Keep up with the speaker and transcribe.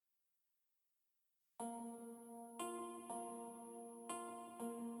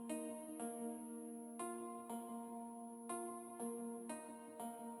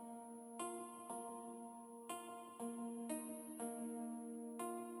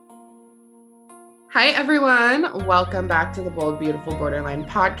Hi, everyone. Welcome back to the Bold, Beautiful Borderline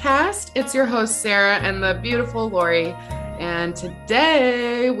podcast. It's your host, Sarah, and the beautiful Lori. And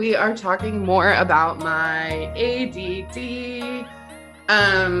today we are talking more about my ADD.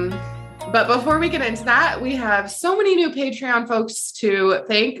 But before we get into that, we have so many new Patreon folks to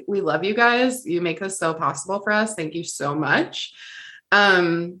thank. We love you guys. You make this so possible for us. Thank you so much.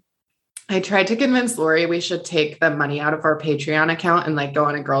 I tried to convince Lori we should take the money out of our Patreon account and like go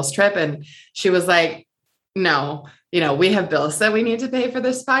on a girls trip. And she was like, no, we have bills that we need to pay for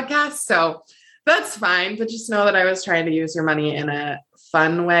this podcast. So that's fine. But just know that I was trying to use your money in a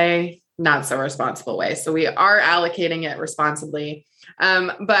fun way, not so responsible way. So we are allocating it responsibly.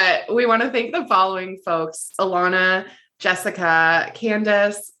 But we want to thank the following folks: Alana, Jessica,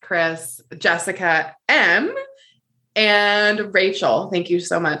 Candace, Chris, Jessica M, and Rachel. Thank you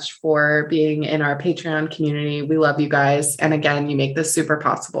so much for being in our Patreon community. We love you guys. And again, you make this super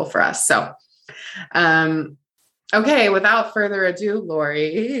possible for us. So, okay, without further ado,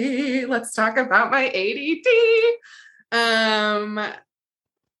 Lori, let's talk about my ADD.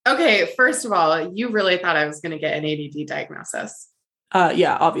 Okay, first of all, you really thought I was going to get an ADD diagnosis.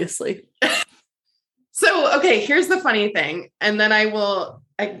 Yeah, obviously. So, okay, here's the funny thing. And then I will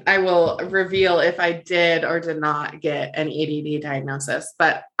reveal if I did or did not get an ADD diagnosis,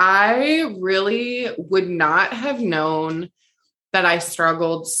 but I really would not have known that I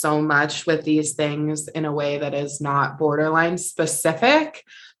struggled so much with these things in a way that is not borderline specific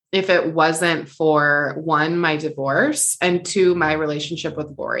if it wasn't for, one, my divorce, and two, my relationship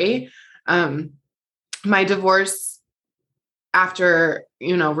with Lori. My divorce, after,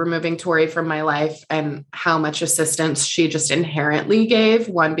 removing Tori from my life and how much assistance she just inherently gave,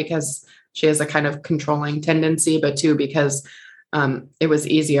 one, because she has a kind of controlling tendency, but two, because it was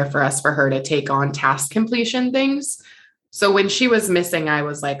easier for her to take on task completion things. So when she was missing, I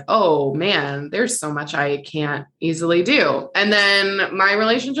was like, oh man, there's so much I can't easily do. And then my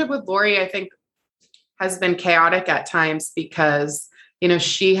relationship with Lori, I think, has been chaotic at times because,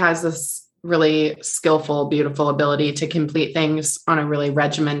 she has this really skillful, beautiful ability to complete things on a really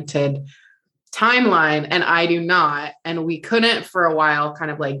regimented timeline. And I do not. And we couldn't for a while kind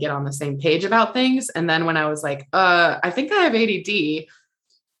of like get on the same page about things. And then when I was like, I think I have ADD,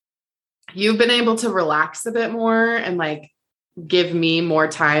 you've been able to relax a bit more and like give me more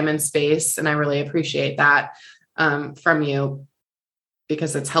time and space. And I really appreciate that from you,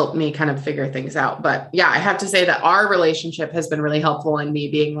 because it's helped me kind of figure things out. But yeah, I have to say that our relationship has been really helpful in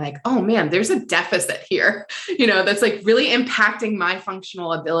me being like, oh man, there's a deficit here, that's like really impacting my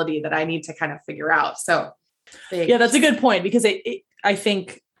functional ability that I need to kind of figure out. So yeah, that's a good point, because I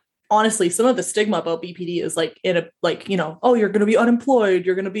think honestly, some of the stigma about BPD is like oh, you're going to be unemployed.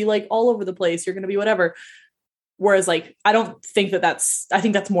 You're going to be like all over the place. You're going to be whatever. Whereas like, I don't think I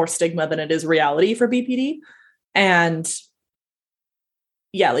think that's more stigma than it is reality for BPD. And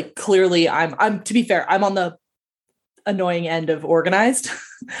yeah, like clearly I'm to be fair, I'm on the annoying end of organized.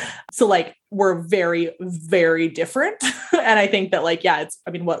 So like we're very, very different. And I think that like, yeah,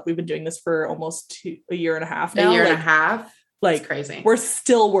 we've been doing this for almost a year and a half now. A year and a half. Like it's crazy. We're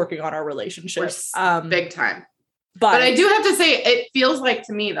still working on our relationship. Big time. But I do have to say, it feels like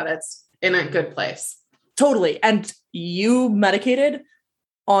to me that it's in a good place. Totally. And you medicated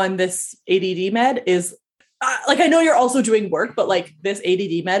on this ADD med is I know you're also doing work, but like this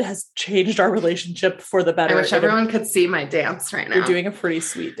ADD med has changed our relationship for the better. I wish everyone could see my dance right now. You're doing a pretty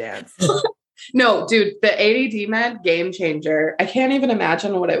sweet dance. No, dude, the ADD med, game changer. I can't even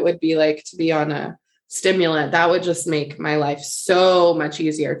imagine what it would be like to be on a stimulant. That would just make my life so much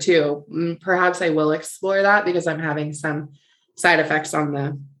easier too. Perhaps I will explore that because I'm having some side effects on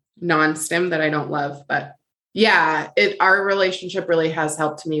the non-stim that I don't love, but yeah, our relationship really has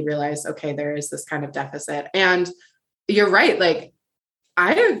helped me realize, okay, there is this kind of deficit. And you're right. Like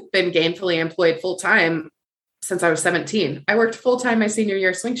I have been gainfully employed full-time since I was 17. I worked full-time my senior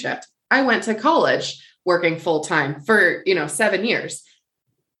year swing shift. I went to college working full-time for, 7 years.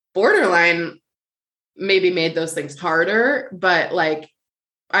 Borderline maybe made those things harder, but like,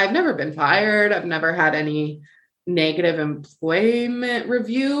 I've never been fired. I've never had any negative employment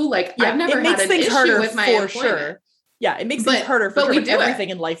review. Like I've never had an issue with my employment. Sure. Yeah, it makes things harder for sure, but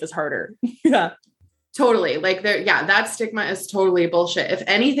everything in life is harder. Yeah. Totally. Like that stigma is totally bullshit. If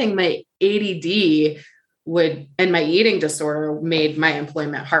anything, my ADD and my eating disorder made my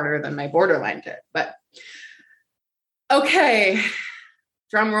employment harder than my borderline did. But okay.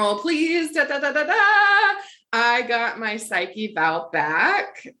 Drum roll, please. Da, da, da, da, da. I got my psyche eval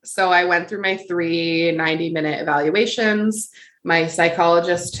back. So I went through my 3 90-minute evaluations. My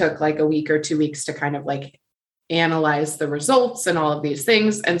psychologist took like a week or 2 weeks to kind of like analyze the results and all of these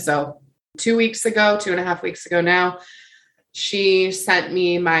things. And so 2 weeks ago, 2.5 weeks ago now, she sent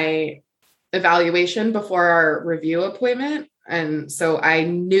me my evaluation before our review appointment. And so I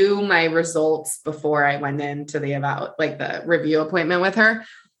knew my results before I went into the review appointment with her.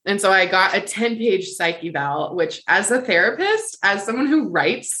 And so I got a 10-page psych eval, which as a therapist, as someone who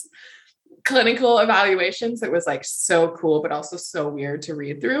writes clinical evaluations, it was like so cool, but also so weird to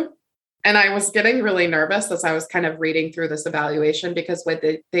read through. And I was getting really nervous as I was kind of reading through this evaluation, because what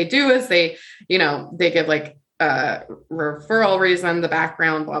they do is they give like a referral reason, the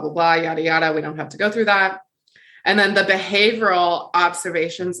background, blah, blah, blah, yada, yada. We don't have to go through that. And then the behavioral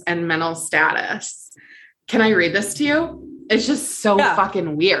observations and mental status. Can I read this to you? It's just so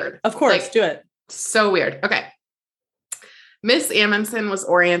fucking weird. Of course, do it. So weird. Okay. Miss Amundsen was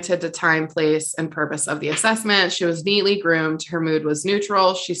oriented to time, place, and purpose of the assessment. She was neatly groomed. Her mood was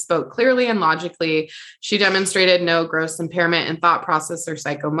neutral. She spoke clearly and logically. She demonstrated no gross impairment in thought process or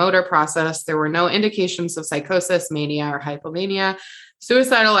psychomotor process. There were no indications of psychosis, mania, or hypomania.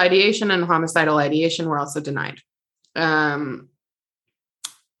 Suicidal ideation and homicidal ideation were also denied.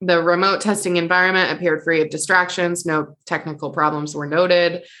 The remote testing environment appeared free of distractions. No technical problems were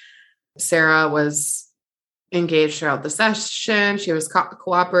noted. Sarah was engaged throughout the session. She was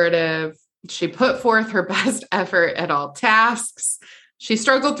cooperative. She put forth her best effort at all tasks. She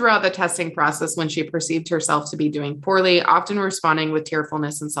struggled throughout the testing process when she perceived herself to be doing poorly, often responding with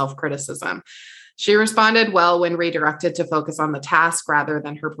tearfulness and self-criticism. She responded well when redirected to focus on the task rather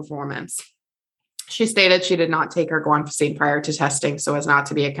than her performance. She stated she did not take her guanfacine prior to testing so as not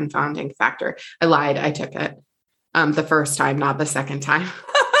to be a confounding factor. I lied. I took it the first time, not the second time.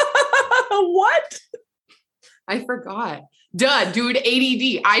 What? I forgot. Duh, dude,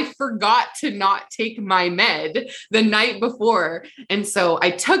 ADD. I forgot to not take my med the night before. And so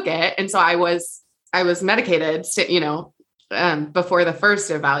I took it. And so I was medicated, before the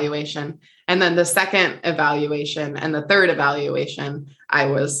first evaluation. And then the second evaluation and the third evaluation, I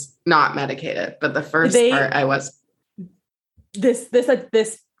was not medicated. But the first part I was. This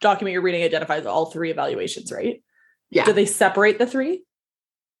document you're reading identifies all three evaluations, right? Yeah. Do they separate the three?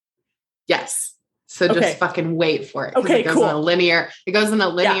 Yes. So just fucking wait for it. Okay, it goes in a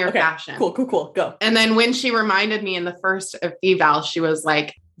linear fashion. Cool. Go. And then when she reminded me in the first eval, she was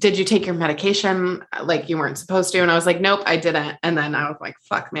like, did you take your medication? Like you weren't supposed to. And I was like, nope, I didn't. And then I was like,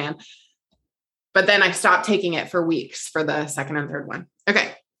 fuck, man. But then I stopped taking it for weeks for the second and third one.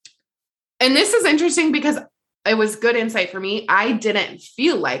 Okay. And this is interesting because it was good insight for me. I didn't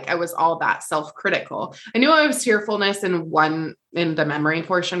feel like I was all that self-critical. I knew I was tearfulness in the memory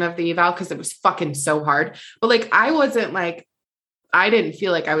portion of the eval because it was fucking so hard. But like, I didn't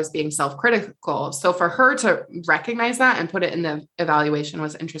feel like I was being self-critical. So for her to recognize that and put it in the evaluation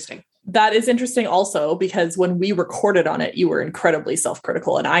was interesting. That is interesting also because when we recorded on it, you were incredibly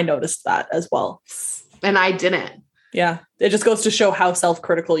self-critical. And I noticed that as well. And I didn't. Yeah. It just goes to show how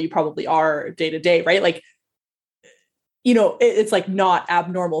self-critical you probably are day to day, right? Like, it's like not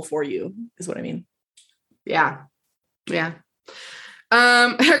abnormal for you is what I mean. Yeah. Yeah.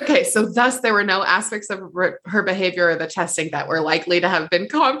 Okay. So thus there were no aspects of her behavior or the testing that were likely to have been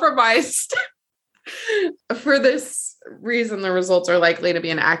compromised. For this reason, the results are likely to be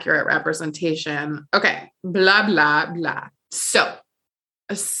an accurate representation. Okay. Blah, blah, blah. So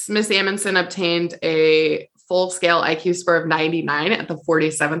Miss Amundsen obtained a full scale IQ score of 99 at the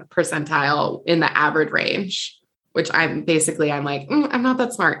 47th percentile in the average range, which I'm like, I'm not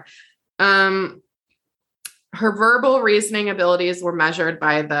that smart. Her verbal reasoning abilities were measured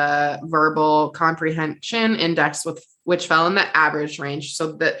by the verbal comprehension index, which fell in the average range.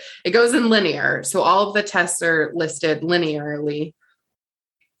 So that it goes in linear. So all of the tests are listed linearly.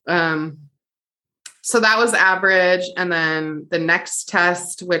 So that was average. And then the next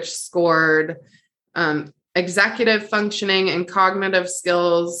test, which scored executive functioning and cognitive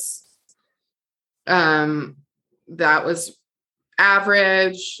skills, that was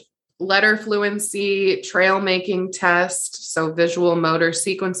average. Letter fluency, trail making test, so visual motor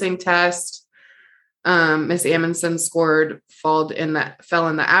sequencing test. Miss Amundsen scored fell in the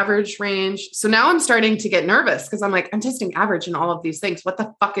average range. So now I'm starting to get nervous because I'm like, I'm testing average in all of these things. What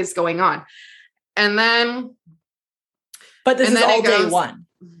the fuck is going on? And then, but this is all day one.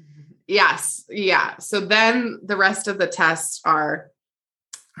 Yes, yeah. So then the rest of the tests are.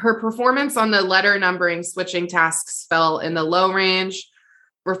 Her performance on the letter numbering switching tasks fell in the low range,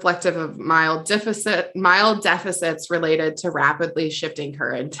 reflective of mild deficits related to rapidly shifting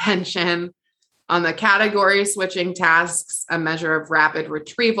her attention. On the category switching tasks, a measure of rapid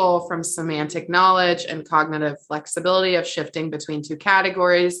retrieval from semantic knowledge and cognitive flexibility of shifting between two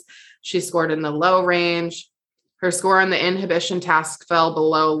categories, she scored in the low range. Her score on the inhibition task fell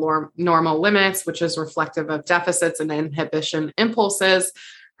below normal limits, which is reflective of deficits in inhibition impulses.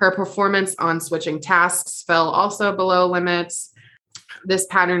 Her performance on switching tasks fell also below limits. This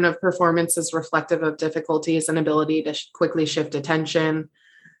pattern of performance is reflective of difficulties and ability to quickly shift attention.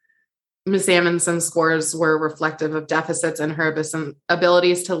 Ms. Amundsen's scores were reflective of deficits in her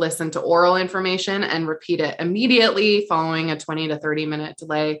abilities to listen to oral information and repeat it immediately following a 20 to 30 minute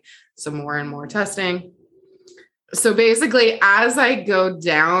delay. So more and more testing. So basically, as I go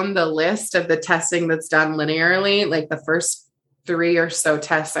down the list of the testing that's done linearly, like the first 3 or so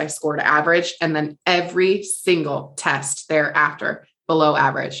tests, I scored average, and then every single test thereafter below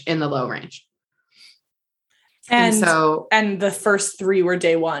average in the low range. And the first 3 were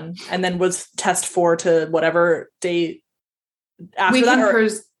day 1, and then was test 4 to whatever day after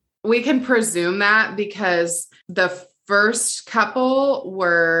we can presume that because the first couple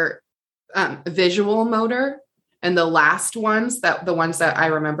were visual motor, and the last ones, the ones that I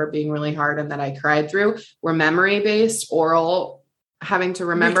remember being really hard and that I cried through, were memory-based, oral, having to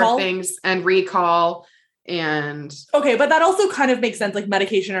remember things and recall. And okay, but that also kind of makes sense. Like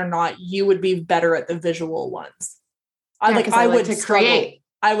medication or not, you would be better at the visual ones. I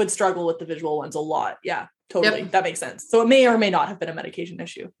would struggle with the visual ones a lot. Yeah, totally. Yep. That makes sense. So it may or may not have been a medication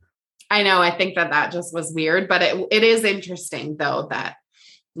issue. I know. I think that just was weird, but it is interesting though that,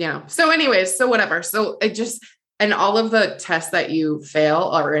 so anyways, so whatever. So it just, and all of the tests that you fail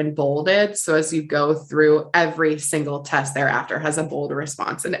are in bolded. So as you go through, every single test thereafter has a bold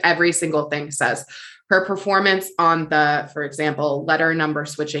response, and every single thing says her performance on the, for example, letter number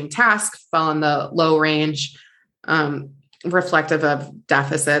switching task fell in the low range, reflective of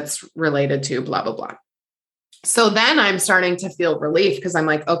deficits related to blah, blah, blah. So then I'm starting to feel relief because I'm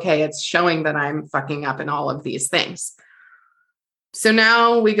like, okay, it's showing that I'm fucking up in all of these things. So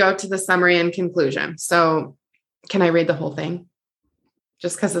now we go to the summary and conclusion. So can I read the whole thing?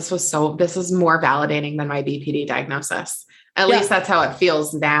 Just because this is more validating than my BPD diagnosis. At least that's how it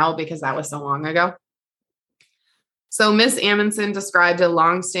feels now because that was so long ago. So Ms. Amundsen described a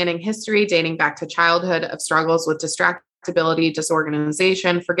long-standing history dating back to childhood of struggles with distractibility,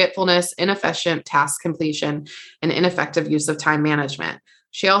 disorganization, forgetfulness, inefficient task completion, and ineffective use of time management.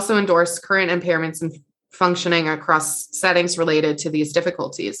 She also endorsed current impairments in functioning across settings related to these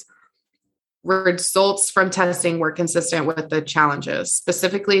difficulties. Results from testing were consistent with the challenges.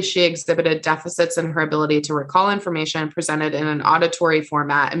 Specifically, she exhibited deficits in her ability to recall information presented in an auditory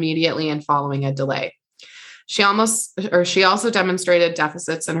format immediately and following a delay. She also demonstrated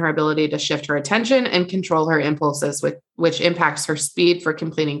deficits in her ability to shift her attention and control her impulses, which impacts her speed for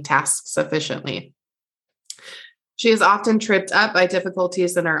completing tasks efficiently. She is often tripped up by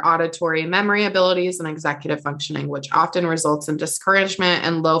difficulties in her auditory memory abilities and executive functioning, which often results in discouragement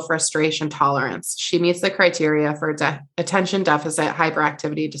and low frustration tolerance. She meets the criteria for attention deficit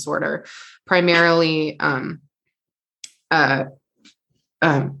hyperactivity disorder, primarily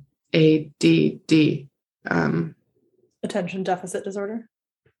ADD. Attention deficit disorder.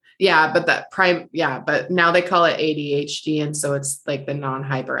 But now they call it ADHD. And so it's like the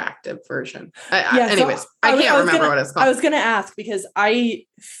non-hyperactive version. Anyways, I can't remember what it's called. I was going to ask because I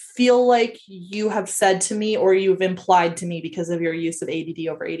feel like you have said to me, or you've implied to me because of your use of ADD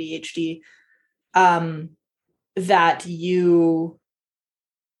over ADHD, that you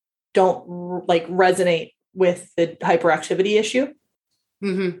don't resonate with the hyperactivity issue.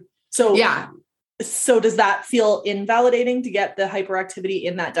 Mm-hmm. So, yeah. So does that feel invalidating to get the hyperactivity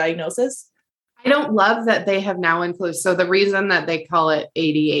in that diagnosis? I don't love that they have now included. So the reason that they call it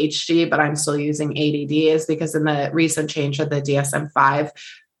ADHD, but I'm still using ADD, is because in the recent change of the DSM-5,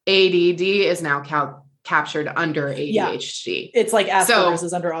 ADD is now captured under ADHD. Yeah. It's like Asperger's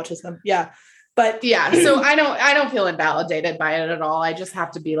is under autism. Yeah. But yeah, so I don't feel invalidated by it at all. I just have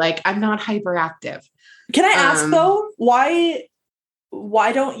to be like, I'm not hyperactive. Can I ask though, why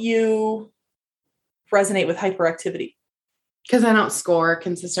don't you resonate with hyperactivity? Because I don't score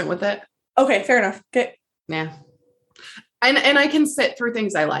consistent with it. Okay, fair enough. Okay. Yeah. And I can sit through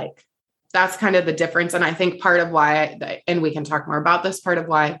things I like. That's kind of the difference. And I think part of why, and we can talk more about this, part of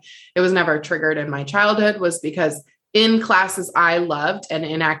why it was never triggered in my childhood was because in classes I loved and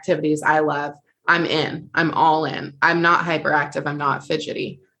in activities I love, I'm all in. I'm not hyperactive. I'm not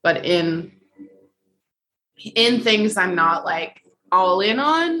fidgety, but in things I'm not like all in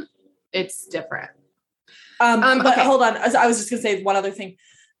on, it's different. But okay. Hold on. I was just going to say one other thing.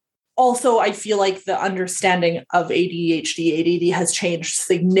 Also, I feel like the understanding of ADHD, ADD has changed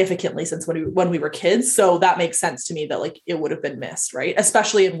significantly since when we were kids. So that makes sense to me that like it would have been missed, right?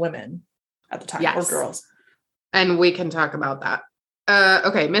 Especially in women at the time, yes, or girls. And we can talk about that.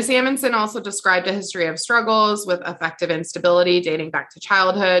 Okay. Miss Amundsen also described a history of struggles with affective instability dating back to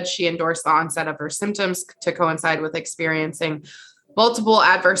childhood. She endorsed the onset of her symptoms to coincide with experiencing multiple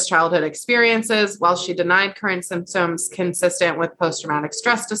adverse childhood experiences. While she denied current symptoms consistent with post-traumatic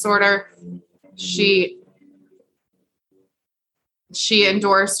stress disorder, she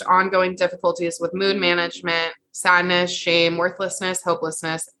endorsed ongoing difficulties with mood management, sadness, shame, worthlessness,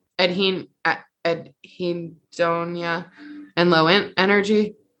 hopelessness, anhedonia, and low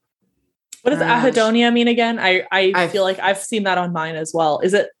energy. What does anhedonia mean again? I feel like I've seen that on mine as well.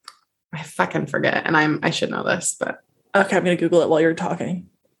 Is it? I fucking forget, and I should know this, but okay, I'm gonna Google it while you're talking.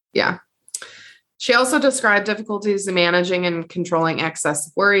 Yeah. She also described difficulties in managing and controlling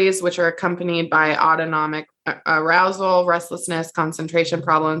excess worries, which are accompanied by autonomic arousal, restlessness, concentration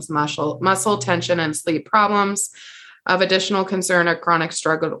problems, muscle tension, and sleep problems. Of additional concern are chronic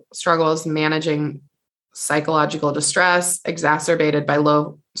struggles managing psychological distress, exacerbated by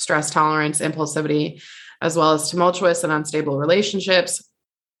low stress tolerance, impulsivity, as well as tumultuous and unstable relationships.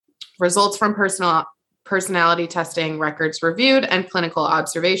 Results from personality testing records reviewed and clinical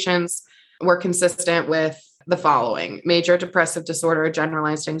observations were consistent with the following: major depressive disorder,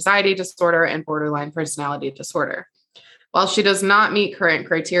 generalized anxiety disorder, and borderline personality disorder. While she does not meet current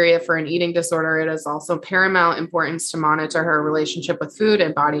criteria for an eating disorder, it is also paramount importance to monitor her relationship with food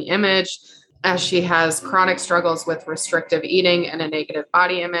and body image, as she has chronic struggles with restrictive eating and a negative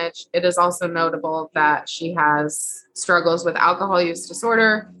body image. It is also notable that she has struggles with alcohol use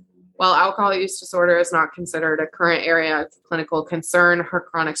disorder. While alcohol use disorder is not considered a current area of clinical concern, her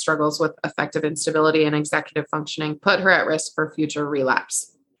chronic struggles with affective instability and executive functioning put her at risk for future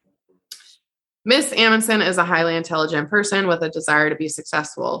relapse. Miss Amundsen is a highly intelligent person with a desire to be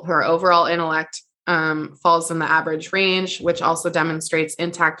successful. Her overall intellect falls in the average range, which also demonstrates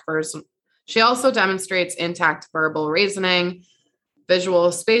intact verbal reasoning,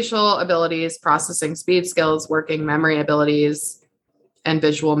 visual spatial abilities, processing speed skills, working memory abilities, and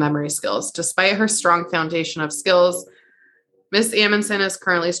visual memory skills. Despite her strong foundation of skills, Miss Amundsen is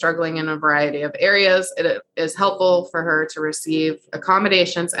currently struggling in a variety of areas. It is helpful for her to receive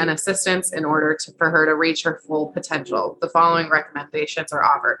accommodations and assistance in order for her to reach her full potential. The following recommendations are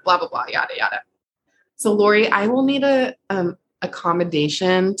offered, blah, blah, blah, yada, yada. So, Lori, I will need a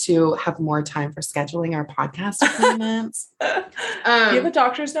accommodation to have more time for scheduling our podcast appointments. Do you have a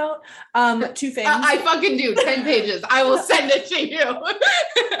doctor's note? 2 things. I fucking do. 10 pages. I will send it to you.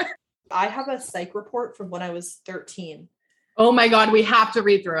 I have a psych report from when I was 13. Oh my God, we have to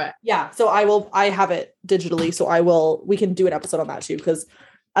read through it. Yeah. So I have it digitally. So we can do an episode on that too. Cause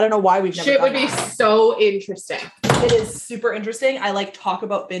I don't know why we've never done that. Shit would be so interesting. It is super interesting. I talk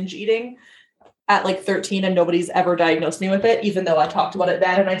about binge eating at 13 and nobody's ever diagnosed me with it, even though I talked about it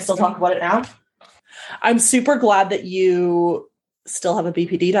then and I still talk about it now. I'm super glad that you still have a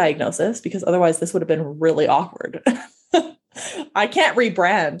BPD diagnosis, because otherwise this would have been really awkward. I can't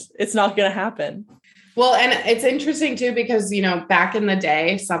rebrand. It's not going to happen. Well, and it's interesting too, because, back in the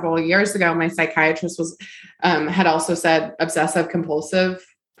day, several years ago, my psychiatrist had also said obsessive compulsive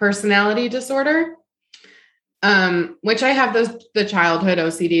personality disorder, which I have the childhood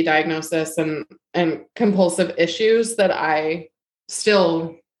OCD diagnosis and compulsive issues that I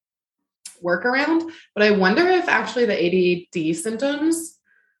still work around. But I wonder if actually the ADD symptoms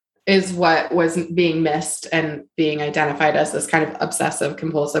is what was being missed and being identified as this kind of obsessive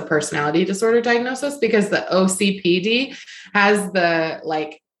compulsive personality disorder diagnosis, because the OCPD has the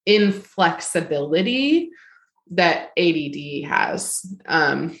inflexibility that ADD has,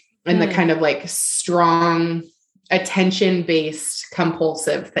 and the kind of strong attention-based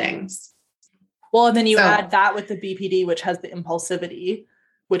compulsive things. Well, and then you add that with the BPD, which has the impulsivity,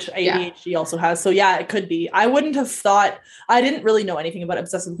 which ADHD also has. So yeah, it could be. I wouldn't have thought, I didn't really know anything about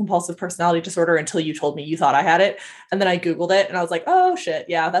obsessive compulsive personality disorder until you told me you thought I had it. And then I Googled it and I was like, oh shit.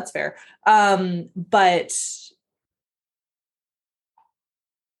 Yeah, that's fair. But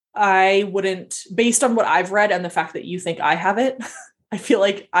I wouldn't, based on what I've read and the fact that you think I have it, I feel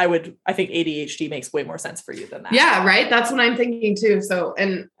like I think ADHD makes way more sense for you than that. Yeah. Right. That's what I'm thinking too. So,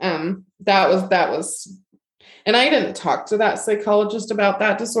 and that was, and I didn't talk to that psychologist about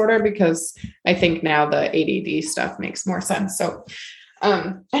that disorder because I think now the ADD stuff makes more sense. So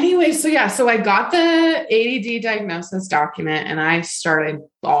anyway, so I got the ADD diagnosis document and I started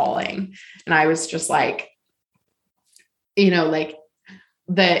bawling, and I was just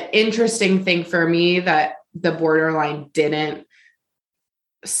the interesting thing for me that the borderline didn't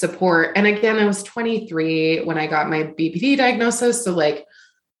support. And again, I was 23 when I got my BPD diagnosis. So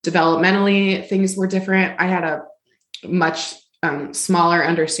developmentally, things were different. I had a much smaller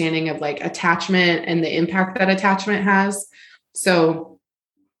understanding of attachment and the impact that attachment has So,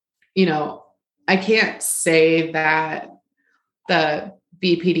 you know, I can't say that the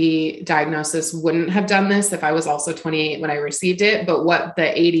BPD diagnosis wouldn't have done this if I was also 28 when I received it. But what the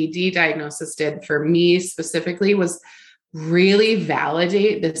ADD diagnosis did for me specifically was really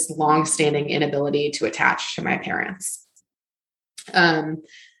validate this longstanding inability to attach to my parents. And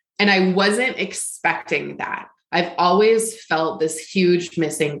I wasn't expecting that. I've always felt this huge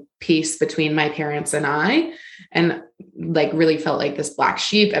missing piece between my parents and I, and like really felt like this black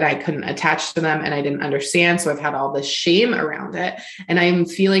sheep, and I couldn't attach to them and I didn't understand. So I've had all this shame around it. And I'm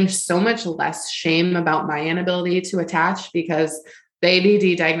feeling so much less shame about my inability to attach because the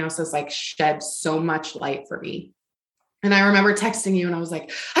ADD diagnosis like shed so much light for me. And I remember texting you and I was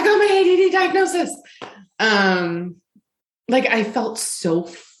like, I got my ADD diagnosis. Like I felt so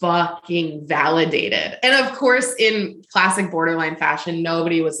fucking validated. And of course, in classic borderline fashion,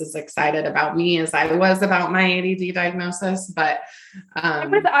 nobody was as excited about me as I was about my ADD diagnosis. But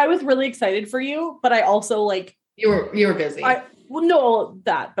I was really excited for you, but I also like you were busy.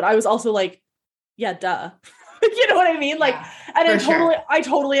 But I was also like, yeah, duh. You know what I mean? Like, yeah, and I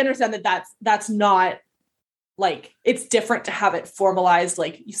totally understand that that's not like, it's different to have it formalized,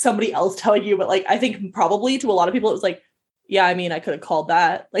 like somebody else telling you, but like, I think probably to a lot of people, it was like, yeah, I mean, I could have called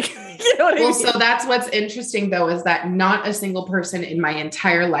that. Like, you know what I mean? So that's what's interesting though, is that not a single person in my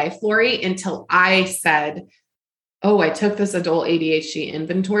entire life, Lori, until I said, oh, I took this adult ADHD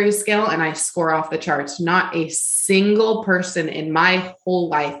inventory scale and I score off the charts. Not a single person in my whole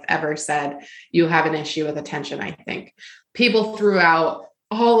life ever said, you have an issue with attention, I think. People threw out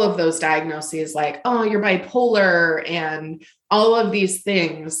all of those diagnoses like, oh, you're bipolar and all of these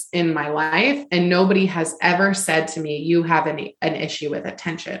things in my life. And nobody has ever said to me, you have an issue with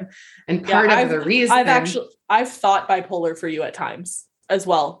attention. And part of the reason I've thought bipolar for you at times as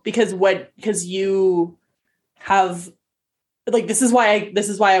well, because you have like, this is why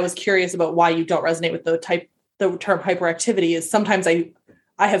I was curious about why you don't resonate with the term hyperactivity is sometimes I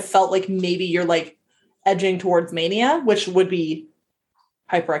have felt like maybe you're like edging towards mania, which would be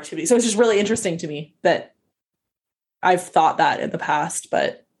hyperactivity. So it's just really interesting to me that I've thought that in the past,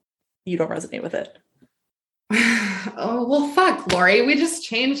 but you don't resonate with it. Oh, well, fuck, Lori. We just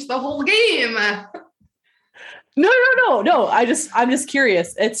changed the whole game. No. I'm just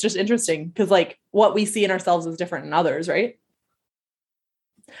curious. It's just interesting because like what we see in ourselves is different in others, right?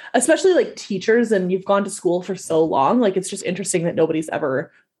 Especially like teachers, and you've gone to school for so long. Like, it's just interesting that nobody's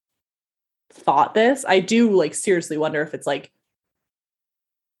ever thought this. I do like seriously wonder if it's like,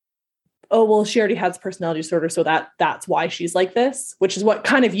 oh, well, she already has personality disorder, so that's why she's like this, which is what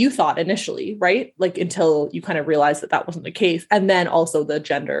kind of you thought initially, right? Like until you kind of realized that wasn't the case. And then also the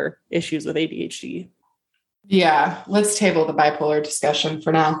gender issues with ADHD. Yeah, let's table the bipolar discussion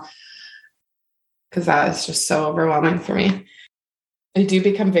for now, because that is just so overwhelming for me. I do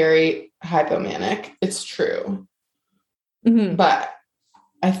become very hypomanic. It's true. Mm-hmm. But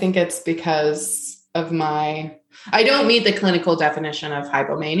I think it's because of I don't meet the clinical definition of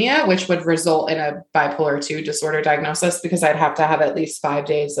hypomania, which would result in a bipolar 2 disorder diagnosis, because I'd have to have at least 5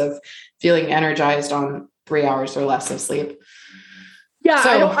 days of feeling energized on 3 hours or less of sleep. Yeah,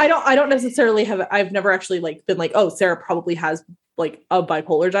 so, I don't necessarily have, I've never actually like been like, oh, Sarah probably has like a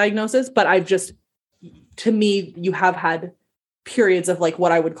bipolar diagnosis, but I've just, to me, you have had periods of like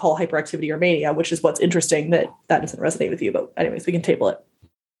what I would call hyperactivity or mania, which is what's interesting that doesn't resonate with you. But anyways, we can table it.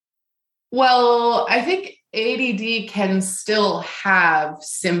 Well, I think ADD can still have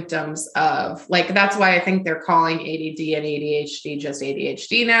symptoms of like, that's why I think they're calling ADD and ADHD just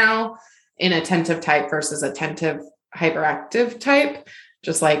ADHD now, inattentive type versus attentive hyperactive type,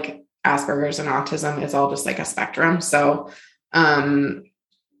 just like Asperger's and autism. It's all just like a spectrum. So,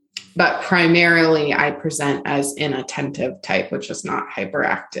 but primarily I present as inattentive type, which is not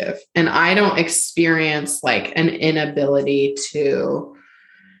hyperactive. And I don't experience like an inability to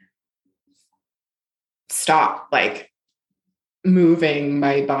stop like moving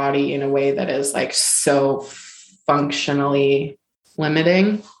my body in a way that is like so functionally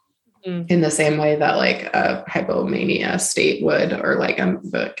limiting in the same way that like a hypomania state would, or like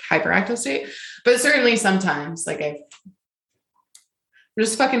the hyperactive state. But certainly sometimes like I'm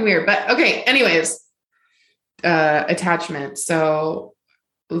just fucking weird. But okay, anyways, attachment. So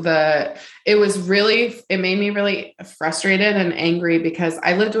it made me really frustrated and angry because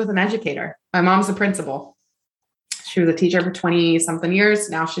I lived with an educator. My mom's a principal. She was a teacher for 20 something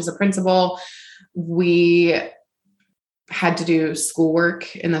years. Now she's a principal. We had to do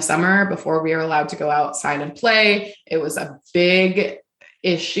schoolwork in the summer before we were allowed to go outside and play. It was a big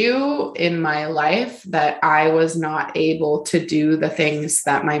issue in my life that I was not able to do the things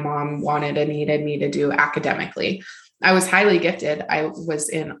that my mom wanted and needed me to do academically. I was highly gifted. I was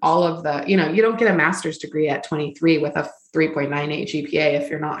in all of the, you don't get a master's degree at 23 with a 3.98 GPA if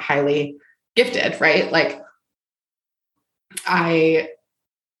you're not highly gifted, right? Like I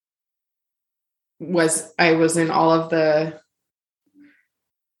was in all of the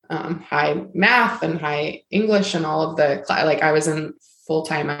high math and high English and all of the, like I was in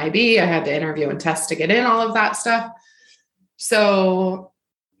full-time IB. I had to interview and test to get in, all of that stuff. So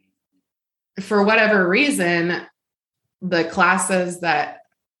for whatever reason, the classes that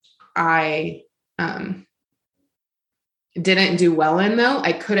I didn't do well in, though,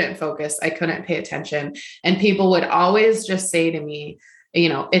 I couldn't focus. I couldn't pay attention. And people would always just say to me,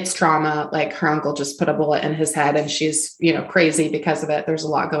 it's trauma. Like her uncle just put a bullet in his head and she's, crazy because of it. There's a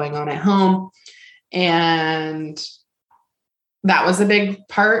lot going on at home. And that was a big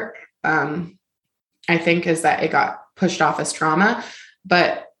part, I think, is that it got pushed off as trauma.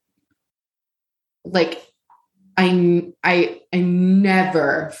 But like, I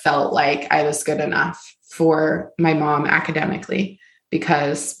never felt like I was good enough for my mom academically,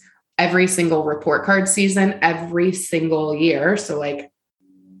 because every single report card season, every single year, so like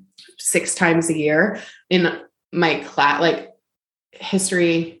 6 times a year in my class, like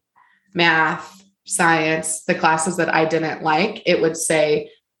history, math, science, the classes that I didn't like, it would say,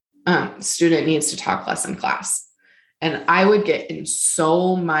 student needs to talk less in class. And I would get in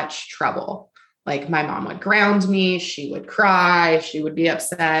so much trouble. Like my mom would ground me. She would cry. She would be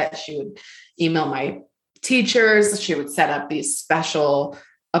upset. She would email my teachers. She would set up these special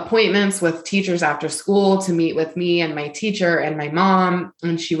appointments with teachers after school to meet with me and my teacher and my mom.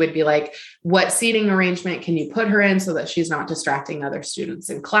 And she would be like, what seating arrangement can you put her in so that she's not distracting other students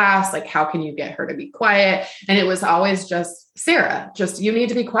in class? Like, how can you get her to be quiet? And it was always just, Sarah, you need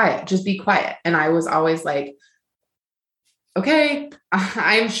to be quiet. Just be quiet. And I was always like, okay,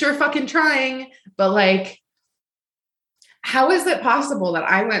 I'm sure fucking trying, but like, how is it possible that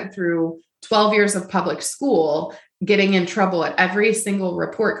I went through 12 years of public school, getting in trouble at every single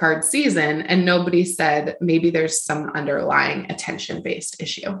report card season, and nobody said maybe there's some underlying attention-based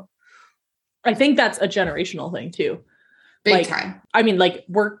issue? I think that's a generational thing too. Big time. I mean, like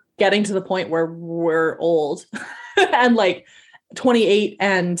we're getting to the point where we're old and like 28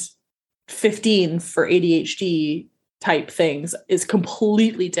 and 15 for ADHD type things is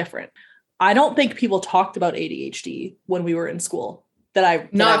completely different. I don't think people talked about ADHD when we were in school.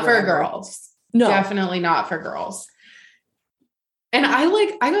 Not for girls. No, definitely not for girls. And I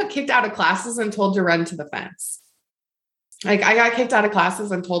got kicked out of classes and told to run to the fence. Like I got kicked out of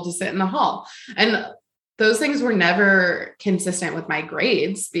classes and told to sit in the hall. And those things were never consistent with my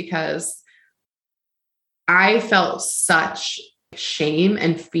grades because I felt such shame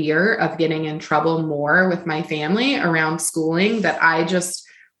and fear of getting in trouble more with my family around schooling that I just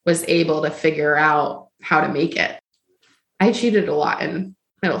was able to figure out how to make it. I cheated a lot in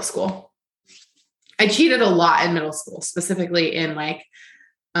middle school. Specifically in like,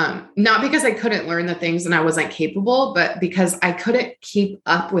 not because I couldn't learn the things and I wasn't capable, but because I couldn't keep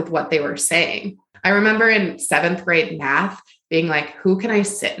up with what they were saying. I remember in 7th grade math being like, who can I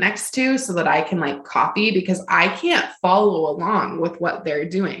sit next to so that I can like copy, because I can't follow along with what they're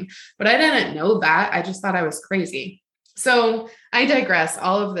doing. But I didn't know that. I just thought I was crazy. So I digress.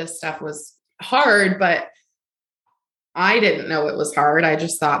 All of this stuff was hard, but I didn't know it was hard. I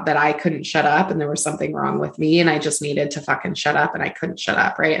just thought that I couldn't shut up and there was something wrong with me and I just needed to fucking shut up and I couldn't shut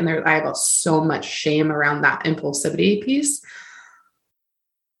up. Right. And I have so much shame around that impulsivity piece.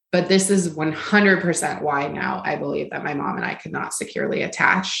 But this is 100% why now I believe that my mom and I could not securely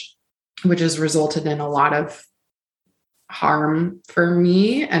attach, which has resulted in a lot of harm for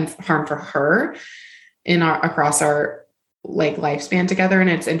me and harm for her across our like lifespan together. And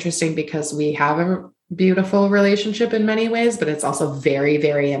it's interesting because we have a beautiful relationship in many ways, but it's also very,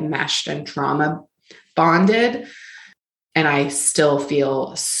 very enmeshed and trauma bonded. And I still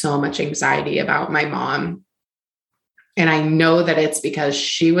feel so much anxiety about my mom. And I know that it's because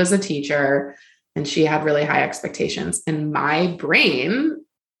she was a teacher and she had really high expectations. And my brain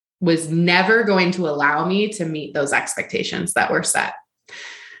was never going to allow me to meet those expectations that were set.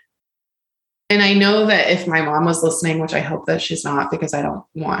 And I know that if my mom was listening, which I hope that she's not, because I don't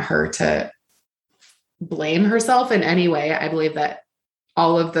want her to blame herself in any way. I believe that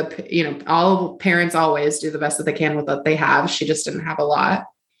all parents always do the best that they can with what they have. She just didn't have a lot,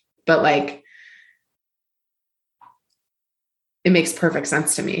 but like, it makes perfect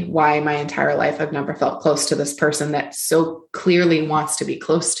sense to me why my entire life I've never felt close to this person that so clearly wants to be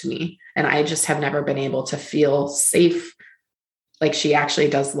close to me. And I just have never been able to feel safe. Like she actually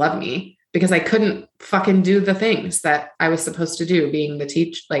does love me because I couldn't fucking do the things that I was supposed to do being the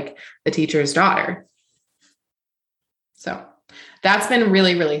teacher's daughter. So that's been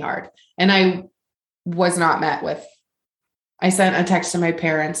really, really hard. And I was not met with, I sent a text to my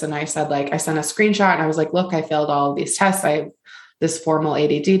parents and I said, like, I sent a screenshot and I was like, look, I failed all of these tests. I have this formal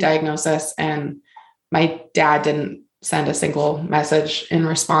ADD diagnosis. And my dad didn't send a single message in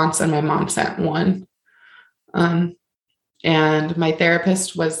response. And my mom sent one. And my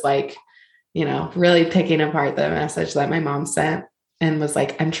therapist was like, you know, really picking apart the message that my mom sent and was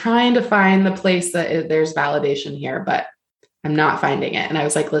like, I'm trying to find the place that there's validation here, but I'm not finding it. And I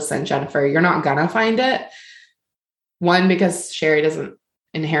was like, listen, Jennifer, you're not gonna find it. One, because Sherry doesn't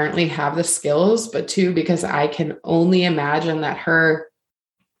inherently have the skills, but two, because I can only imagine that her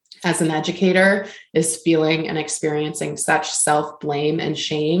as an educator is feeling and experiencing such self-blame and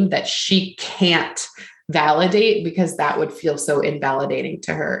shame that she can't validate, because that would feel so invalidating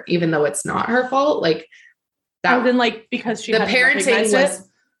to her, even though it's not her fault. Like that, then like, because she the hadn't parenting recognized was, it?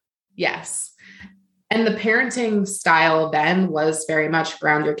 yes. And the parenting style then was very much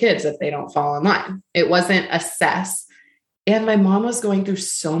ground your kids if they don't fall in line. It wasn't assess. And my mom was going through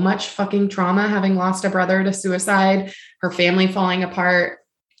so much fucking trauma, having lost a brother to suicide, her family falling apart,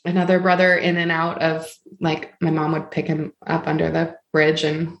 another brother in and out of, like, my mom would pick him up under the bridge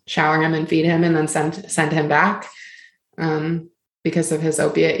and shower him and feed him and then send him back because of his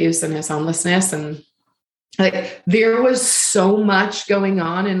opiate use and his homelessness. And like, there was so much going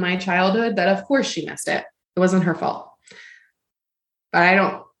on in my childhood that of course she missed it. It wasn't her fault. But I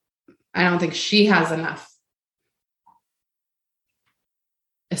don't think she has enough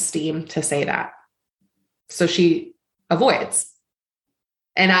esteem to say that. So she avoids.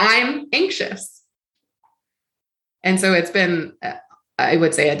 And I'm anxious. And so it's been, I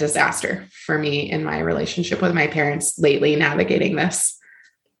would say, a disaster for me in my relationship with my parents lately, navigating this.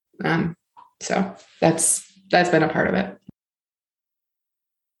 So that's been a part of it.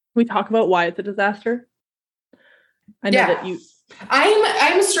 We talk about why it's a disaster. I know that you.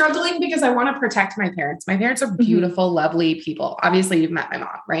 I'm struggling because I want to protect my parents. My parents are beautiful, lovely people. Obviously, you've met my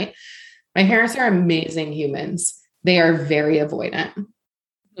mom, right? My parents are amazing humans. They are very avoidant.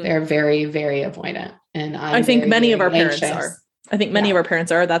 They're very, very avoidant. And I think many of our parents are. I think many of our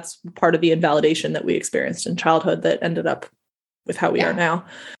parents are. That's part of the invalidation that we experienced in childhood that ended up with how we are now.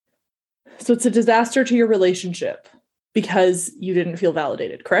 So it's a disaster to your relationship because you didn't feel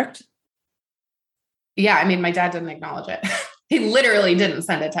validated, correct? Yeah. I mean, my dad didn't acknowledge it. He literally didn't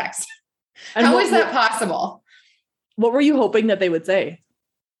send a text. And how is that possible? What were you hoping that they would say?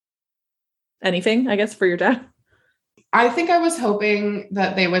 Anything, I guess, for your dad? I think I was hoping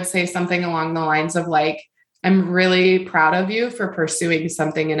that they would say something along the lines of, like, I'm really proud of you for pursuing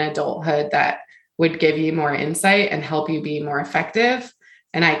something in adulthood that would give you more insight and help you be more effective.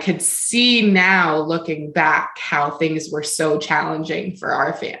 And I could see now, looking back, how things were so challenging for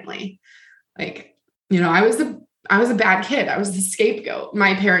our family. Like, you know, I was a bad kid. I was the scapegoat.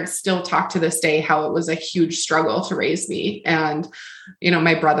 My parents still talk to this day how it was a huge struggle to raise me. And, you know,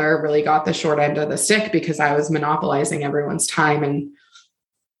 my brother really got the short end of the stick because I was monopolizing everyone's time and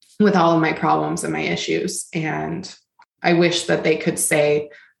with all of my problems and my issues. And I wish that they could say,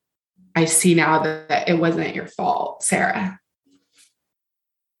 I see now that it wasn't your fault, Sarah.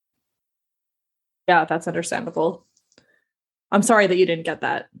 Yeah, that's understandable. I'm sorry that you didn't get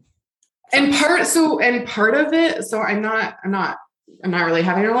that. And part of it, so I'm not really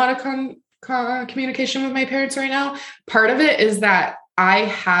having a lot of communication with my parents right now. Part of it is that I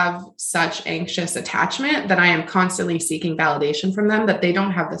have such anxious attachment that I am constantly seeking validation from them that they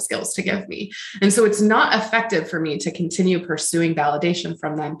don't have the skills to give me. And so it's not effective for me to continue pursuing validation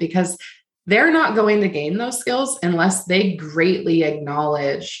from them because they're not going to gain those skills unless they greatly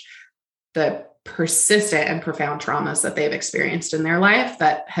acknowledge the persistent and profound traumas that they've experienced in their life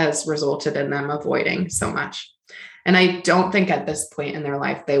that has resulted in them avoiding so much. And I don't think at this point in their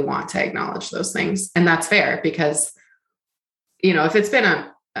life, they want to acknowledge those things. And that's fair because, you know, if it's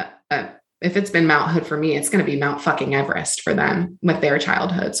been Mount Hood for me, it's going to be Mount fucking Everest for them with their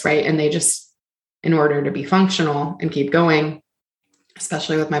childhoods. Right. And they just, in order to be functional and keep going,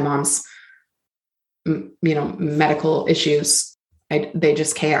 especially with my mom's, you know, medical issues, they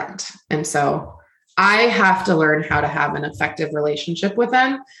just can't. And so I have to learn how to have an effective relationship with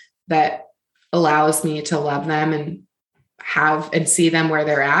them that allows me to love them and see them where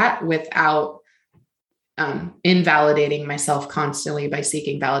they're at without invalidating myself constantly by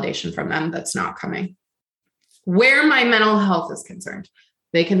seeking validation from them that's not coming. Where my mental health is concerned,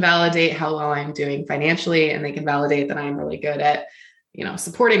 they can validate how well I'm doing financially, and they can validate that I'm really good at, you know,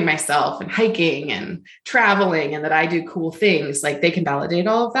 supporting myself and hiking and traveling and that I do cool things. Like, they can validate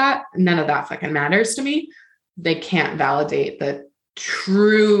all of that. None of that fucking matters to me. They can't validate the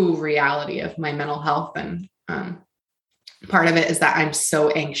true reality of my mental health and part of it is that I'm so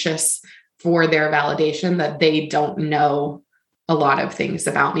anxious for their validation that they don't know a lot of things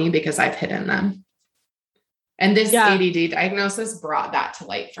about me because I've hidden them. And this ADD diagnosis brought that to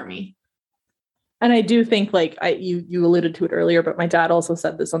light for me. And I do think like you alluded to it earlier, but my dad also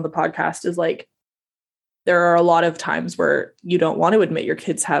said this on the podcast is like, there are a lot of times where you don't want to admit your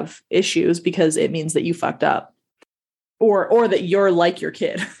kids have issues because it means that you fucked up or that you're like your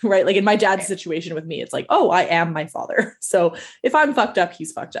kid, right? Like in my dad's situation with me, it's like, oh, I am my father. So if I'm fucked up,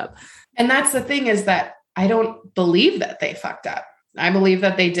 he's fucked up. And that's the thing is that I don't believe that they fucked up. I believe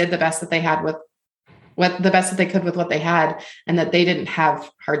that they did the best that they had with the best that they could with what they had, and that they didn't have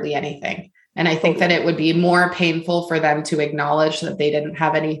hardly anything. And I think that it would be more painful for them to acknowledge that they didn't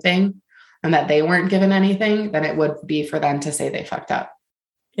have anything and that they weren't given anything than it would be for them to say they fucked up.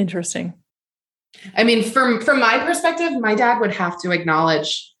 Interesting. I mean, from my perspective, my dad would have to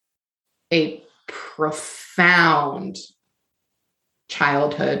acknowledge a profound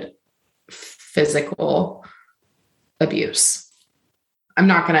childhood physical abuse. I'm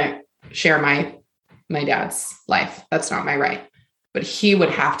not going to share my dad's life. That's not my right. But he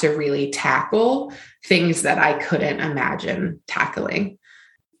would have to really tackle things that I couldn't imagine tackling.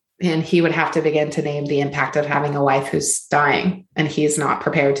 And he would have to begin to name the impact of having a wife who's dying. And he's not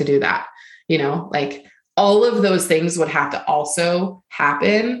prepared to do that. You know, like all of those things would have to also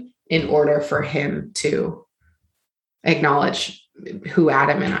happen in order for him to acknowledge who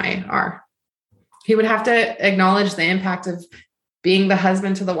Adam and I are. He would have to acknowledge the impact of being the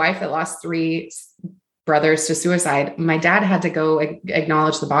husband to the wife that lost 3 brothers to suicide. My dad had to go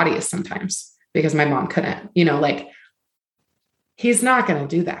acknowledge the bodies sometimes because my mom couldn't, you know, like he's not going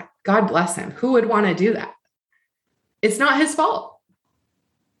to do that. God bless him. Who would want to do that? It's not his fault.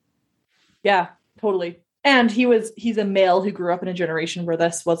 Yeah, totally. And he's a male who grew up in a generation where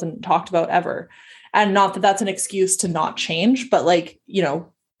this wasn't talked about ever. And not that that's an excuse to not change, but like, you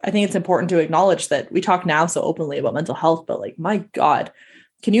know, I think it's important to acknowledge that we talk now so openly about mental health, but like, my God,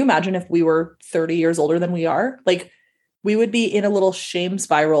 can you imagine if we were 30 years older than we are? Like we would be in a little shame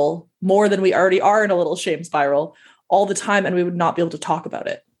spiral more than we already are in a little shame spiral all the time. And we would not be able to talk about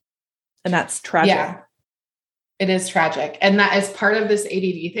it. And that's tragic. Yeah, it is tragic. And that is part of this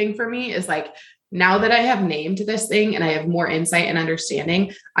ADD thing for me is like, now that I have named this thing and I have more insight and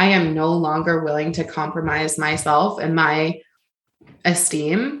understanding, I am no longer willing to compromise myself and my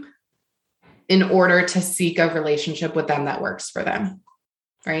esteem in order to seek a relationship with them that works for them.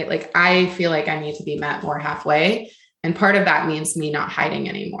 Right? Like I feel like I need to be met more halfway. And part of that means me not hiding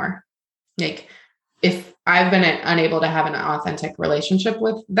anymore. Like if I've been unable to have an authentic relationship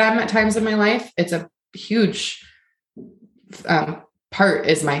with them at times in my life, it's a huge part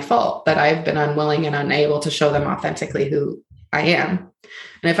is my fault that I've been unwilling and unable to show them authentically who I am.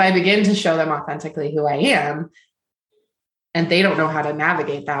 And if I begin to show them authentically who I am, and they don't know how to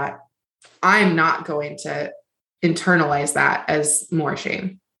navigate that, I'm not going to internalize that as more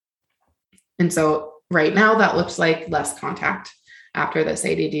shame. And so right now that looks like less contact after this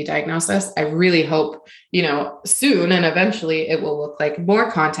ADD diagnosis. I really hope, you know, soon and eventually it will look like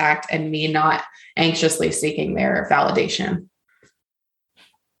more contact and me not anxiously seeking their validation.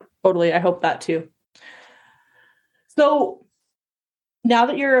 Totally. I hope that too. So now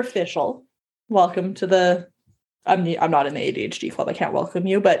that you're official, welcome to the I'm not in the ADHD club. I can't welcome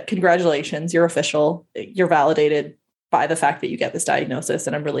you, but congratulations. You're official. You're validated by the fact that you get this diagnosis.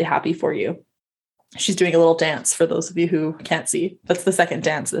 And I'm really happy for you. She's doing a little dance for those of you who can't see. That's the second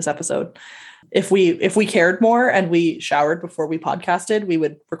dance this episode. If we cared more and we showered before we podcasted, we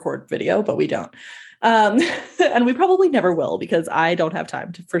would record video, but we don't. And we probably never will because I don't have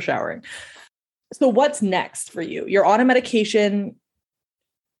time for showering. So what's next for you? You're on a medication.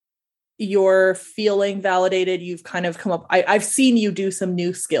 You're feeling validated. You've kind of come up. I've seen you do some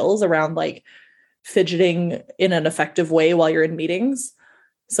new skills around like fidgeting in an effective way while you're in meetings.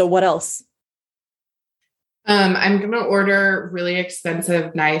 So what else? I'm going to order really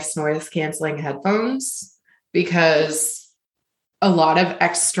expensive, nice noise canceling headphones because a lot of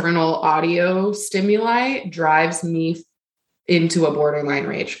external audio stimuli drives me into a borderline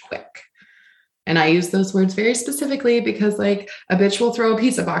rage quick. And I use those words very specifically because like a bitch will throw a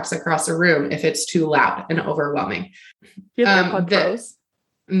pizza box across a room if it's too loud and overwhelming. Do you have AirPod Pros?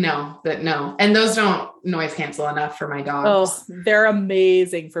 No. And those don't noise cancel enough for my dogs. Oh, they're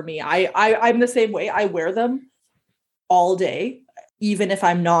amazing for me. I'm the same way. I wear them all day, even if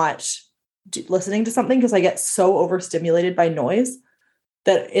I'm not listening to something, because I get so overstimulated by noise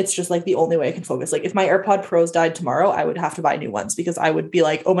that it's just like the only way I can focus. Like if my AirPod Pros died tomorrow, I would have to buy new ones because I would be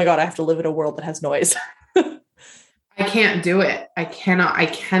like, oh my God, I have to live in a world that has noise. I can't do it. I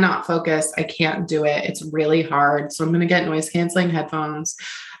cannot focus. I can't do it. It's really hard. So I'm going to get noise canceling headphones.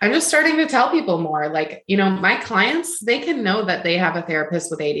 I'm just starting to tell people more like, my clients, they can know that they have a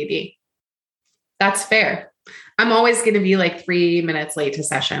therapist with ADD. That's fair. I'm always going to be like 3 minutes late to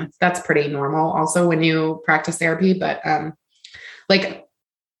session. That's pretty normal also when you practice therapy. But like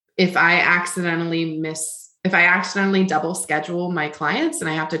if I accidentally double schedule my clients and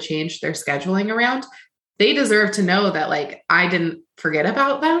I have to change their scheduling around, they deserve to know that like I didn't forget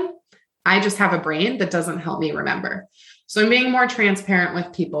about them. I just have a brain that doesn't help me remember. So I'm being more transparent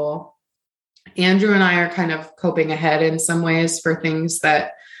with people. Andrew and I are kind of coping ahead in some ways for things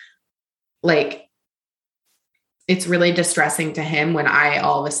that like it's really distressing to him when I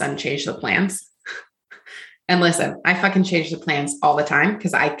all of a sudden change the plans. And listen, I fucking change the plans all the time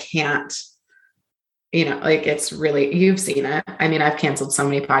because I can't, like it's really, you've seen it. I mean, I've canceled so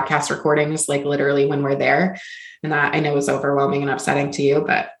many podcast recordings, like literally when we're there, and that I know is overwhelming and upsetting to you,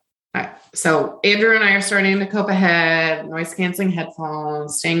 but so Andrew and I are starting to cope ahead, noise canceling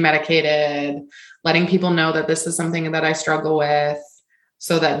headphones, staying medicated, letting people know that this is something that I struggle with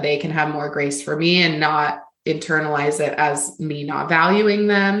so that they can have more grace for me and not internalize it as me not valuing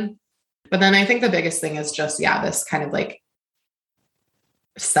them. But then I think the biggest thing is just, this kind of like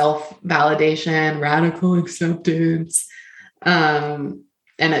self-validation, radical acceptance, and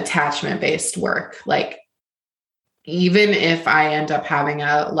attachment-based work. Like, even if I end up having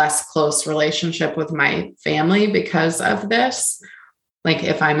a less close relationship with my family because of this, like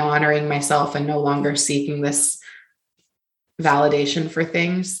if I'm honoring myself and no longer seeking this validation for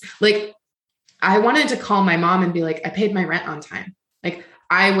things, like I wanted to call my mom and be like, I paid my rent on time. Like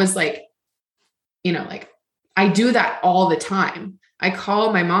I was like, like I do that all the time. I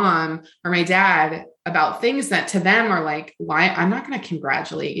call my mom or my dad about things that to them are like, why? I'm not going to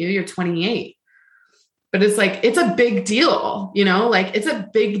congratulate you. You're 28. But it's like, it's a big deal, like it's a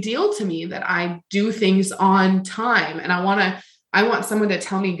big deal to me that I do things on time. And I want someone to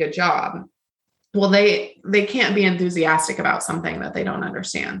tell me good job. Well, they can't be enthusiastic about something that they don't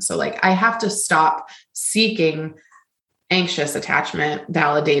understand. So like, I have to stop seeking anxious attachment,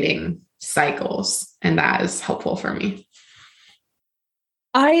 validating cycles. And that is helpful for me.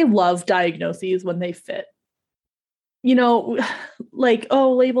 I love diagnoses when they fit, like,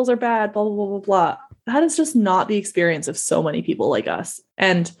 oh, labels are bad, blah, blah, blah, blah, blah. That is just not the experience of so many people like us.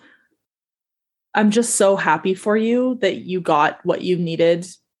 And I'm just so happy for you that you got what you needed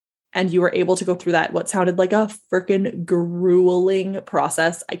and you were able to go through that, what sounded like a freaking grueling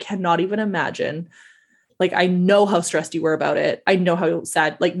process. I cannot even imagine. Like, I know how stressed you were about it. I know how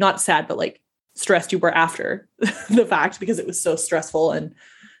sad, like not sad, but like stressed you were after the fact because it was so stressful and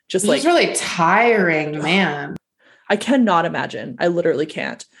just like really tiring, man. I cannot imagine. I literally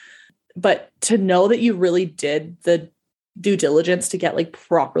can't. But to know that you really did the due diligence to get like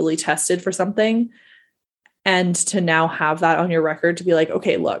properly tested for something and to now have that on your record to be like,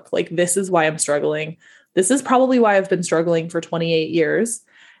 okay, look, like this is why I'm struggling. This is probably why I've been struggling for 28 years.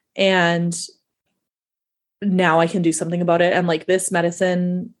 And now I can do something about it. And like this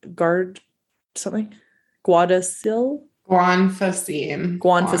medicine, Guanfacine.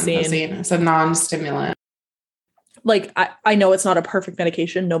 It's a non-stimulant. Like, I know it's not a perfect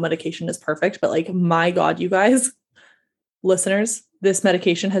medication. No medication is perfect, but like, my God, you guys, listeners, this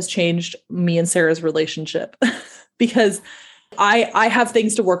medication has changed me and Sarah's relationship because I have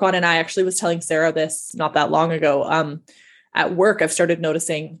things to work on. And I actually was telling Sarah this not that long ago. At work, I've started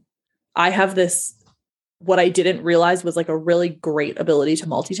noticing I have this, what I didn't realize was like a really great ability to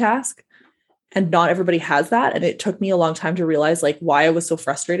multitask. And not everybody has that. And it took me a long time to realize like why I was so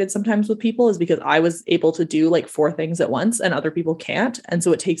frustrated sometimes with people is because I was able to do like 4 things at once and other people can't. And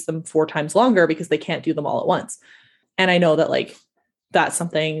so it takes them 4 times longer because they can't do them all at once. And I know that like, that's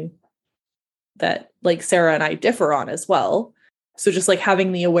something that like Sarah and I differ on as well. So just like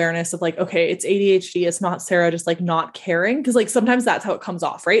having the awareness of like, okay, it's ADHD. It's not Sarah just like not caring. Cause like sometimes that's how it comes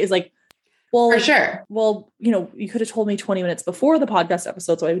off, right? Is like, well, for sure. Well, you could have told me 20 minutes before the podcast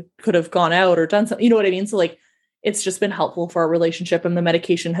episode, so I could have gone out or done something. You know what I mean? So like, it's just been helpful for our relationship, and the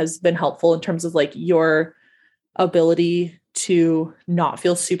medication has been helpful in terms of like your ability to not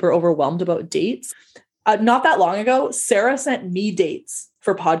feel super overwhelmed about dates. Not that long ago, Sarah sent me dates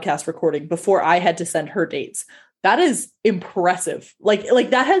for podcast recording before I had to send her dates. That is impressive. Like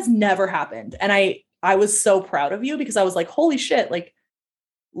that has never happened. And I was so proud of you because I was like, holy shit, like,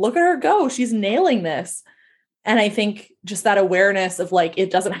 look at her go. She's nailing this. And I think just that awareness of like,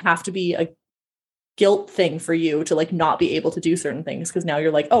 it doesn't have to be a guilt thing for you to like not be able to do certain things. Cause now you're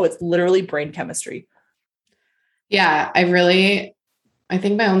like, oh, it's literally brain chemistry. Yeah. I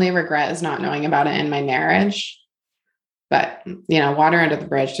think my only regret is not knowing about it in my marriage. but water under the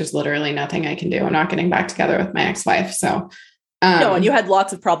bridge. There's literally nothing I can do. I'm not getting back together with my ex-wife. So, no, and you had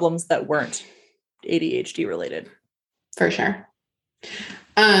lots of problems that weren't ADHD related. For sure.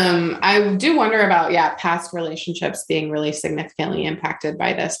 I do wonder about, past relationships being really significantly impacted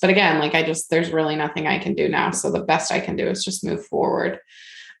by this. But again, there's really nothing I can do now. So the best I can do is just move forward.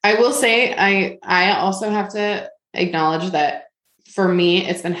 I will say, I also have to acknowledge that for me,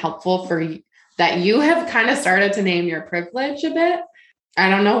 it's been helpful that you have kind of started to name your privilege a bit. I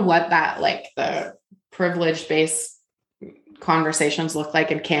don't know what that, the privilege-based conversations look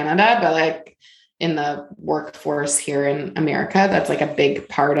like in Canada, but in the workforce here in America, that's a big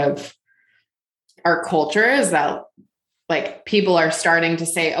part of our culture, is that people are starting to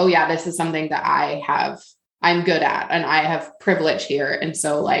say, oh yeah, this is something that I'm good at, and I have privilege here. And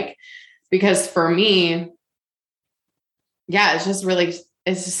so because for me,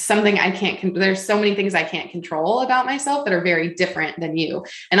 it's just something I can't, there's so many things I can't control about myself that are very different than you.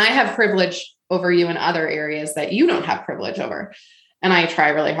 And I have privilege over you in other areas that you don't have privilege over. And I try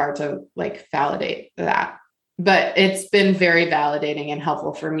really hard to validate that, but it's been very validating and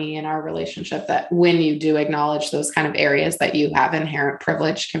helpful for me in our relationship that when you do acknowledge those kind of areas that you have inherent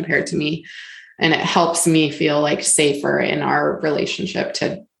privilege compared to me, and it helps me feel safer in our relationship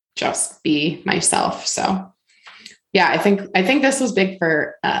to just be myself. So I think this was big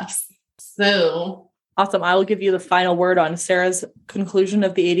for us. So awesome. I will give you the final word on Sarah's conclusion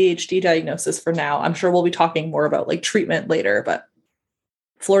of the ADHD diagnosis for now. I'm sure we'll be talking more about treatment later, but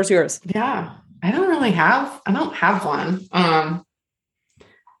floor's yours. Yeah. I don't have one. I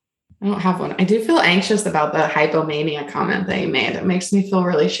don't have one. I do feel anxious about the hypomania comment that you made. It makes me feel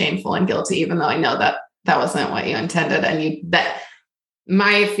really shameful and guilty, even though I know that wasn't what you intended. And that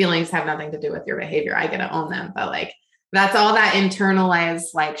my feelings have nothing to do with your behavior. I get to own them, but that's all that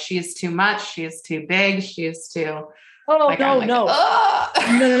internalized, she's too much. She's too big. She's too. Oh, no.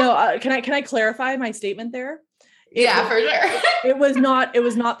 No. Can I clarify my statement there? For sure. it was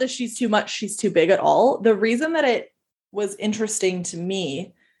not that she's too much, she's too big at all. The reason that it was interesting to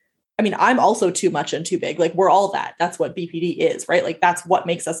me, I mean, I'm also too much and too big. We're all that. That's what BPD is, right? That's what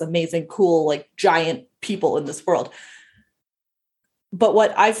makes us amazing, cool, giant people in this world. But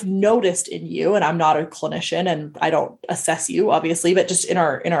what I've noticed in you, and I'm not a clinician and I don't assess you, obviously, but just in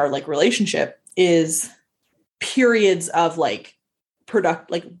our relationship, is periods of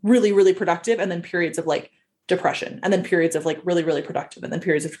really, really productive, and then periods of depression, and then periods of really, really productive, and then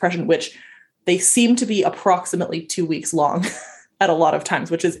periods of depression, which they seem to be approximately 2 weeks long at a lot of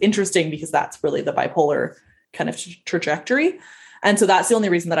times, which is interesting because that's really the bipolar kind of trajectory. And so that's the only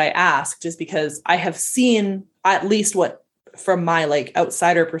reason that I asked, is because I have seen at least what, from my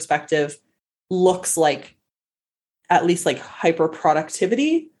outsider perspective, looks like at least hyper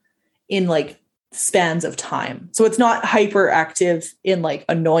productivity in spans of time. So it's not hyperactive in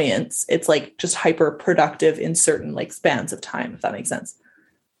annoyance. It's just hyper productive in certain spans of time, if that makes sense.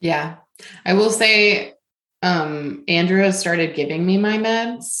 Yeah. I will say, Andrew has started giving me my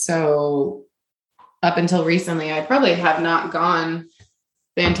meds. So up until recently, I probably have not gone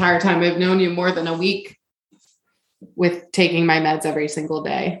the entire time I've known you more than a week with taking my meds every single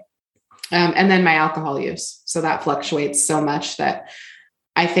day. And then my alcohol use. So that fluctuates so much that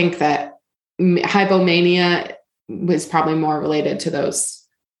I think that hypomania was probably more related to those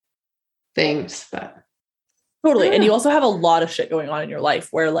things, but totally. And you also have a lot of shit going on in your life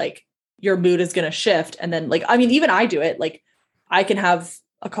where your mood is going to shift. And then even I do it. I can have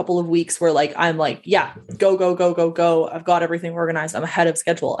a couple of weeks where I'm go. I've got everything organized. I'm ahead of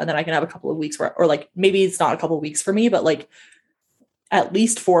schedule. And then I can have a couple of weeks where, or maybe it's not a couple of weeks for me, but at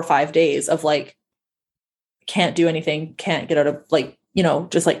least 4 or 5 days of can't do anything, can't get out of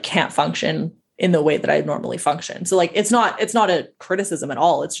just can't function in the way that I normally function. So it's not a criticism at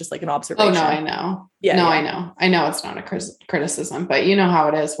all. It's just an observation. Oh no, I know. Yeah, no, yeah. I know it's not a criticism, but you know how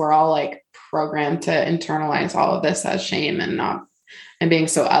it is. We're all programmed to internalize all of this as shame and being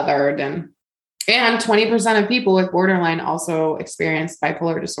so othered. And 20% of people with borderline also experience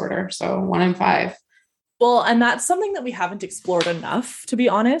bipolar disorder. So 1 in 5. Well, and that's something that we haven't explored enough, to be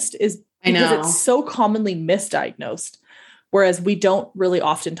honest, is because it's so commonly misdiagnosed. Whereas we don't really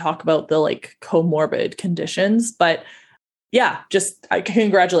often talk about the comorbid conditions, but just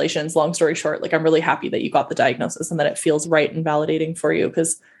congratulations. Long story short, I'm really happy that you got the diagnosis and that it feels right and validating for you,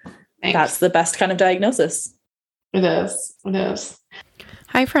 because that's the best kind of diagnosis. It is. It is.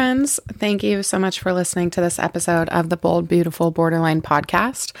 Hi, friends. Thank you so much for listening to this episode of the Bold, Beautiful Borderline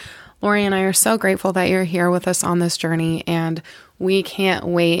podcast. Lori and I are so grateful that you're here with us on this journey, and we can't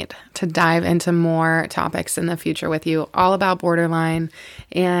wait to dive into more topics in the future with you, all about borderline,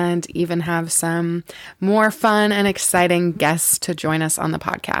 and even have some more fun and exciting guests to join us on the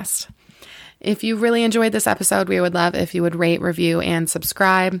podcast. If you really enjoyed this episode, we would love if you would rate, review, and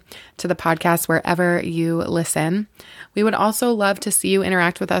subscribe to the podcast wherever you listen. We would also love to see you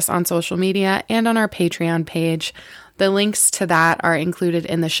interact with us on social media and on our Patreon page. The links to that are included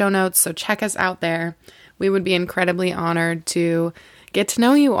in the show notes, so check us out there. We would be incredibly honored to get to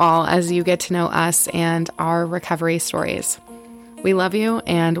know you all as you get to know us and our recovery stories. We love you,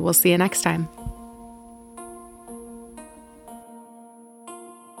 and we'll see you next time.